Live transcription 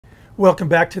Welcome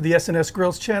back to the SNS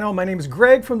Grills channel. My name is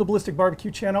Greg from the Ballistic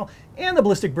BBQ channel and the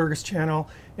Ballistic Burgers channel.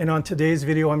 And on today's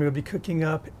video, I'm going to be cooking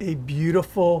up a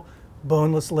beautiful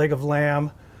boneless leg of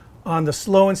lamb on the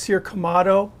slow and sear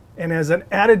Kamado. And as an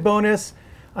added bonus,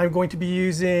 I'm going to be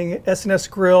using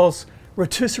SNS Grills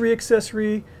rotisserie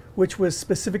accessory, which was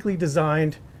specifically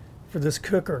designed for this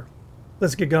cooker.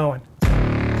 Let's get going.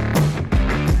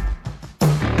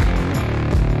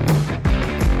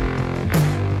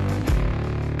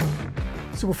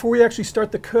 So before we actually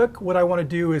start the cook, what I want to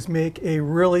do is make a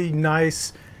really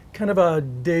nice kind of a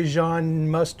dijon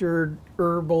mustard,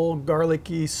 herbal,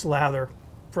 garlicky slather,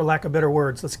 for lack of better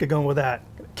words. Let's get going with that.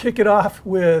 Kick it off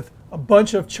with a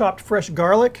bunch of chopped fresh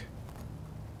garlic,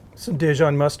 some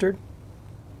dijon mustard,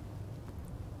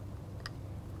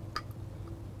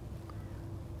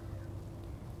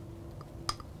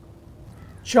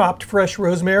 chopped fresh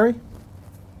rosemary,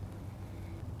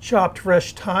 chopped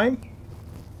fresh thyme,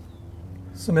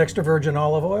 some extra virgin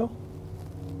olive oil,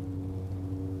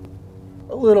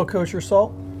 a little kosher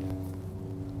salt,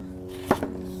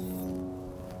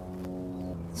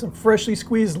 some freshly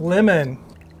squeezed lemon,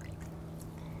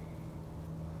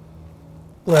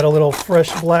 add a little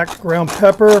fresh black ground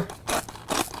pepper,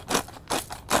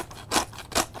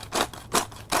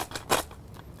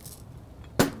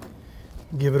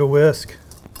 give it a whisk,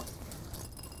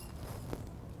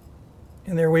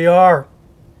 and there we are.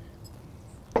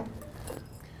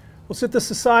 We'll set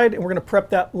this aside and we're going to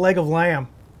prep that leg of lamb.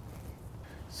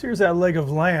 So here's that leg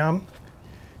of lamb.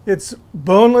 It's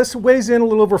boneless, weighs in a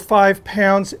little over 5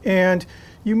 pounds, and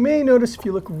you may notice if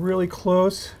you look really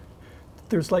close,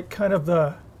 there's like kind of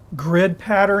the grid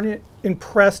pattern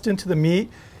impressed into the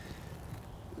meat.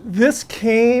 This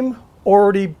came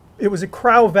already, it was a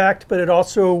cryovac, but it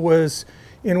also was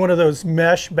in one of those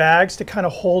mesh bags to kind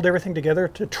of hold everything together,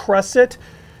 to truss it,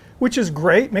 which is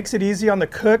great, makes it easy on the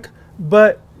cook,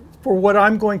 but for what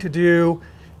I'm going to do,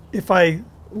 if I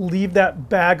leave that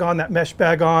bag on, that mesh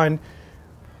bag on,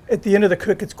 at the end of the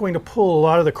cook, it's going to pull a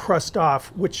lot of the crust off,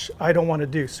 which I don't want to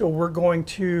do. So we're going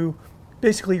to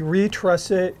basically retruss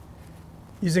it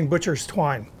using butcher's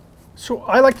twine. So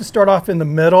I like to start off in the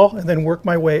middle and then work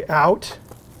my way out.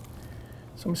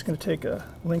 So I'm just going to take a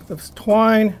length of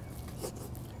twine.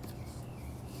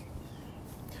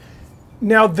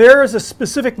 Now there is a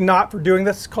specific knot for doing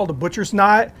this. It's called a butcher's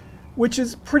knot, which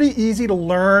is pretty easy to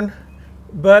learn,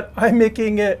 but I'm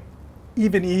making it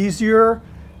even easier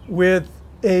with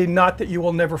a knot that you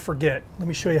will never forget. Let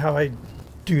me show you how I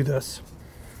do this.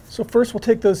 So first we'll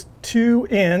take those two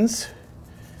ends,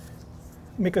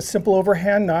 make a simple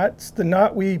overhand knot. It's the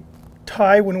knot we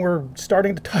tie when we're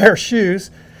starting to tie our shoes,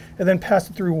 and then pass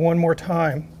it through one more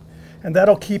time. And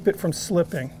that'll keep it from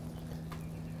slipping.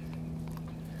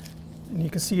 And you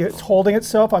can see it's holding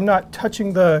itself. I'm not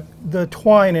touching the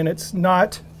twine and it's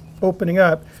not opening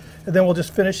up. And then we'll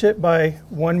just finish it by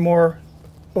one more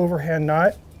overhand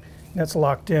knot, and that's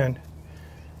locked in.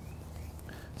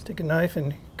 Let's take a knife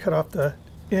and cut off the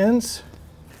ends.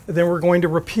 And then we're going to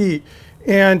repeat.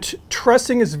 And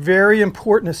trussing is very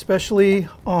important, especially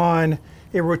on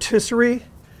a rotisserie,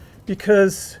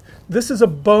 because this is a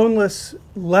boneless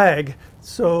leg.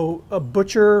 So a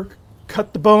butcher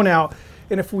cut the bone out.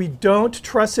 And if we don't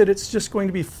truss it, it's just going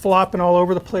to be flopping all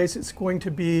over the place. It's going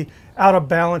to be out of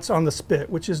balance on the spit,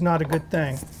 which is not a good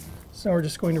thing. So we're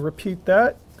just going to repeat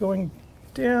that, going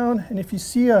down. And if you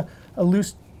see a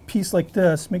loose piece like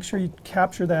this, make sure you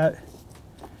capture that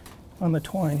on the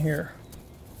twine here.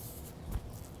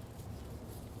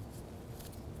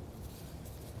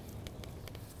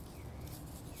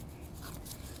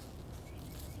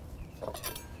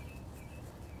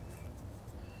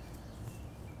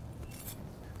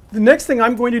 The next thing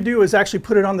I'm going to do is actually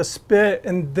put it on the spit,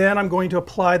 and then I'm going to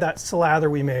apply that slather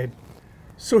we made.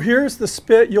 So here's the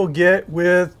spit you'll get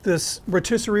with this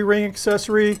rotisserie ring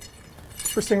accessory.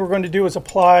 First thing we're going to do is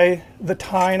apply the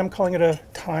tine. I'm calling it a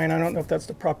tine. I don't know if that's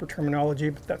the proper terminology,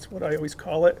 but that's what I always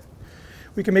call it.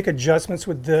 We can make adjustments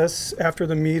with this after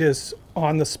the meat is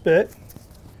on the spit.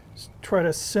 Just try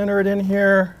to center it in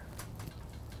here.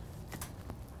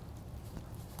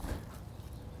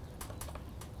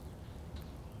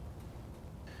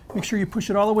 Make sure you push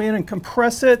it all the way in and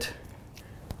compress it.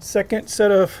 Second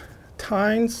set of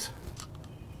tines.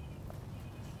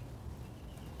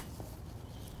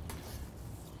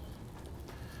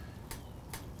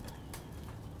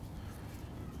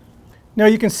 Now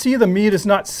you can see the meat is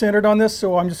not centered on this,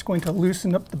 so I'm just going to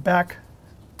loosen up the back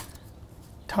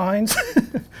tines.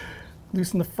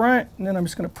 Loosen the front, and then I'm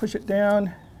just going to push it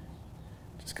down.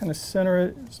 Just kind of center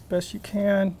it as best you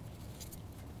can.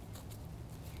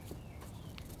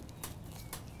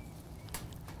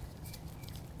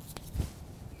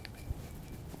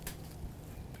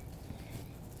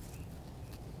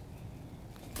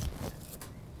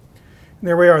 And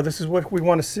there we are. This is what we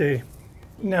want to see.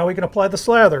 Now we can apply the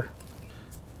slather.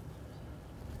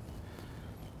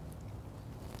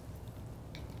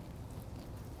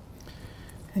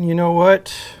 And you know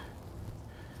what?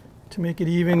 To make it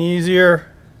even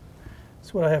easier,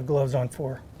 that's what I have gloves on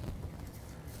for.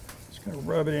 Just gonna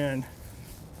rub it in.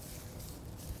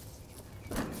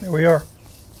 There we are.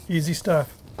 Easy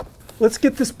stuff. Let's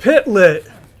get this pit lit.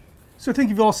 So I think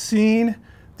you've all seen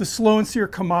the N Sear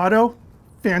Kamado.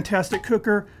 Fantastic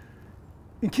cooker.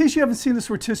 In case you haven't seen this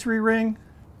rotisserie ring,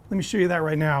 let me show you that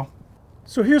right now.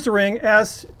 So here's the ring,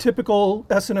 as typical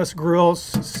S&S grills,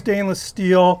 stainless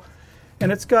steel,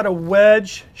 and it's got a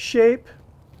wedge shape.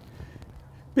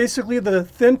 Basically, the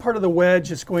thin part of the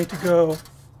wedge is going to go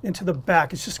into the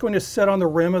back. It's just going to set on the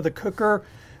rim of the cooker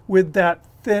with that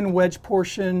thin wedge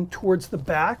portion towards the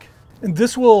back. And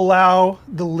this will allow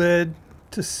the lid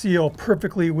to seal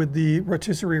perfectly with the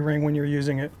rotisserie ring when you're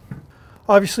using it.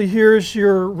 Obviously, here's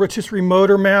your rotisserie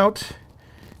motor mount.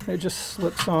 It just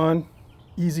slips on.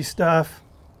 Easy stuff.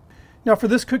 Now for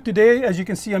this cook today, as you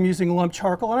can see, I'm using lump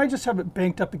charcoal, and I just have it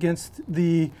banked up against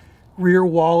the rear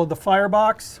wall of the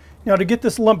firebox. Now to get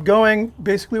this lump going,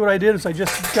 basically what I did is I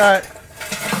just got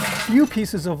a few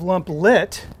pieces of lump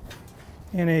lit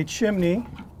in a chimney.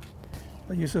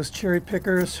 I use those cherry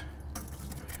pickers,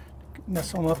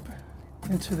 nestle them up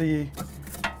into the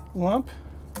lump.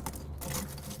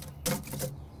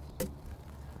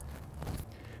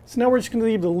 So now we're just going to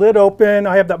leave the lid open.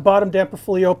 I have that bottom damper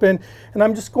fully open, and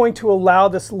I'm just going to allow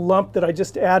this lump that I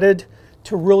just added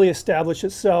to really establish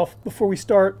itself before we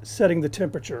start setting the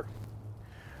temperature.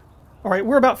 All right,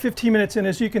 we're about 15 minutes in.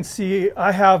 As you can see,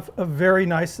 I have a very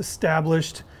nice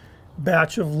established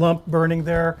batch of lump burning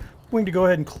there. I'm going to go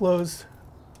ahead and close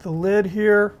the lid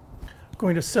here. I'm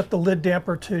going to set the lid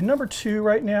damper to number 2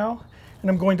 right now, and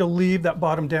I'm going to leave that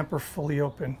bottom damper fully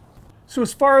open. So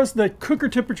as far as the cooker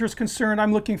temperature is concerned,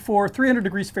 I'm looking for 300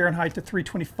 degrees Fahrenheit to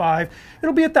 325.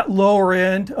 It'll be at that lower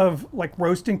end of like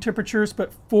roasting temperatures,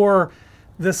 but for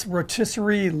this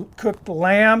rotisserie cooked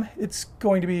lamb, it's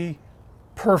going to be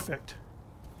perfect.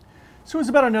 So it's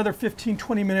about another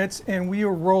 15-20 minutes, and we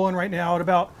are rolling right now at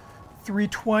about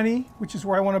 320, which is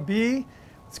where I want to be.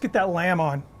 Let's get that lamb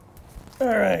on. All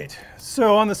right,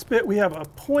 so on the spit we have a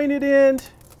pointed end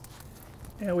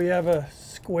and we have a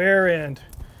square end.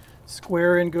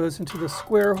 Square end goes into the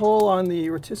square hole on the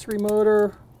rotisserie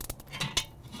motor.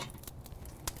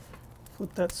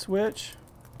 Flip that switch.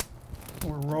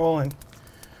 We're rolling.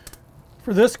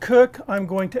 For this cook, I'm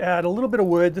going to add a little bit of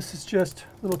wood. This is just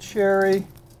a little cherry,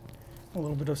 a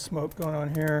little bit of smoke going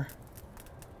on here.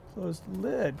 Close the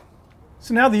lid.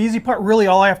 So now the easy part, really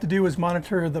all I have to do is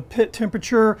monitor the pit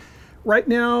temperature. Right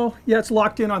now, yeah, it's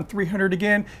locked in on 300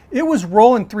 again. It was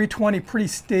rolling 320 pretty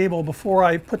stable before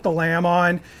I put the lamb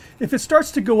on. If it starts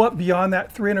to go up beyond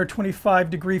that 325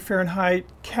 degree Fahrenheit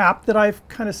cap that I've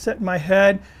kind of set in my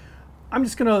head, I'm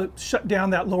just gonna shut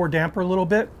down that lower damper a little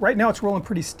bit. Right now it's rolling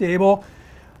pretty stable.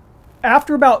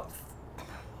 After about,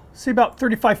 say about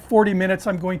 35-40 minutes,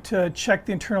 I'm going to check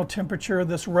the internal temperature of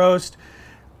this roast.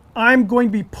 I'm going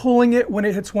to be pulling it when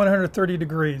it hits 130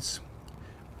 degrees.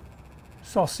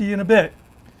 So I'll see you in a bit.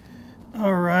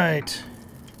 All right.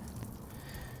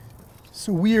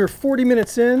 So we are 40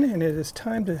 minutes in, and it is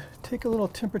time to take a little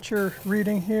temperature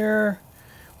reading here.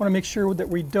 I want to make sure that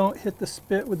we don't hit the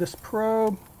spit with this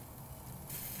probe.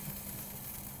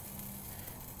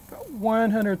 About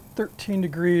 113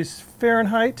 degrees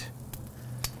Fahrenheit.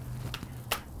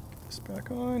 Get this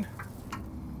back on.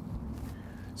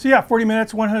 So yeah, 40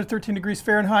 minutes, 113 degrees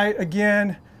Fahrenheit. Again,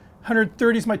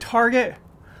 130 is my target,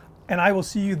 and I will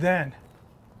see you then.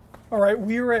 All right,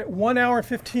 we are at 1 hour and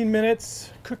 15 minutes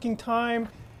cooking time.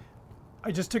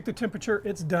 I just took the temperature,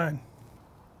 it's done.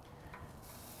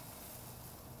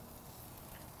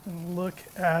 And look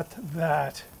at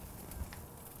that.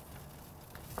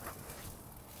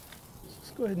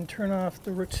 Let's go ahead and turn off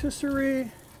the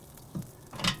rotisserie.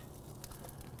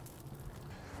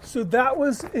 So that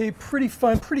was a pretty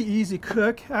fun, pretty easy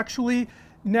cook. Actually,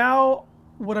 now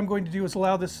what I'm going to do is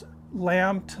allow this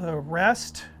lamb to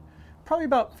rest, probably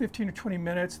about 15 or 20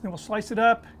 minutes. Then we'll slice it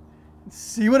up and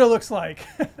see what it looks like.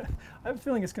 I have a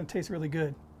feeling it's going to taste really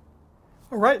good.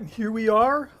 All right, and here we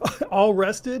are, all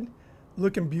rested,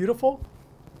 looking beautiful.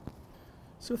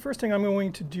 So the first thing I'm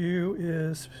going to do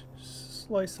is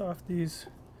slice off these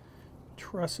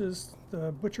trusses,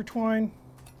 the butcher twine.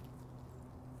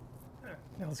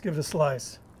 Now let's give it a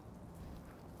slice.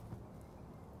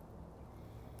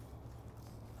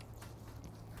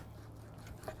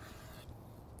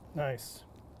 Nice.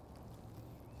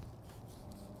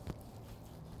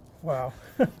 Wow.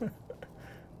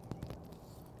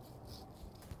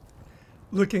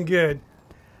 looking good.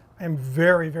 I'm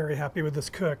very, very happy with this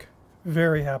cook.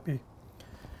 Very happy.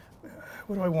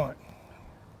 What do I want?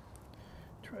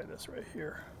 Try this right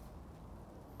here.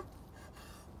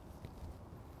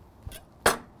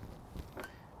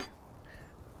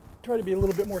 Try to be a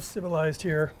little bit more civilized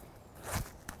here.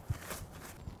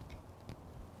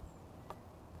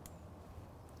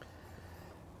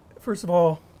 First of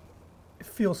all, it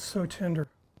feels so tender.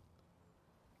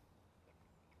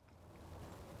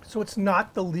 So it's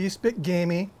not the least bit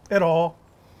gamey at all.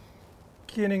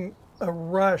 Getting a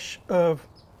rush of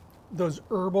those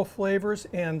herbal flavors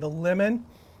and the lemon.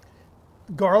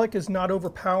 Garlic is not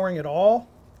overpowering at all.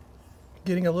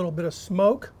 Getting a little bit of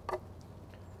smoke.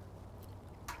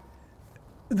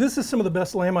 This is some of the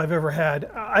best lamb I've ever had.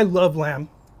 I love lamb.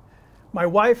 My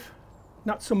wife,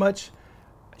 not so much.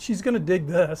 She's going to dig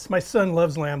this. My son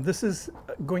loves lamb. This is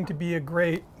going to be a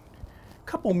great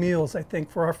couple meals, I think,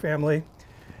 for our family.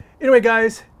 Anyway,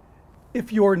 guys,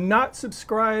 if you're not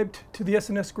subscribed to the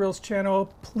S&S Grills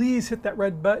channel, please hit that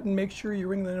red button. Make sure you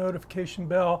ring the notification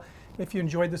bell. If you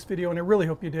enjoyed this video, and I really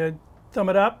hope you did, thumb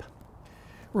it up.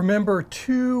 Remember,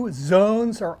 2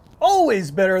 zones are always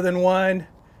better than 1.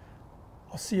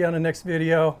 I'll see you on the next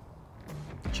video.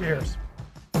 Cheers.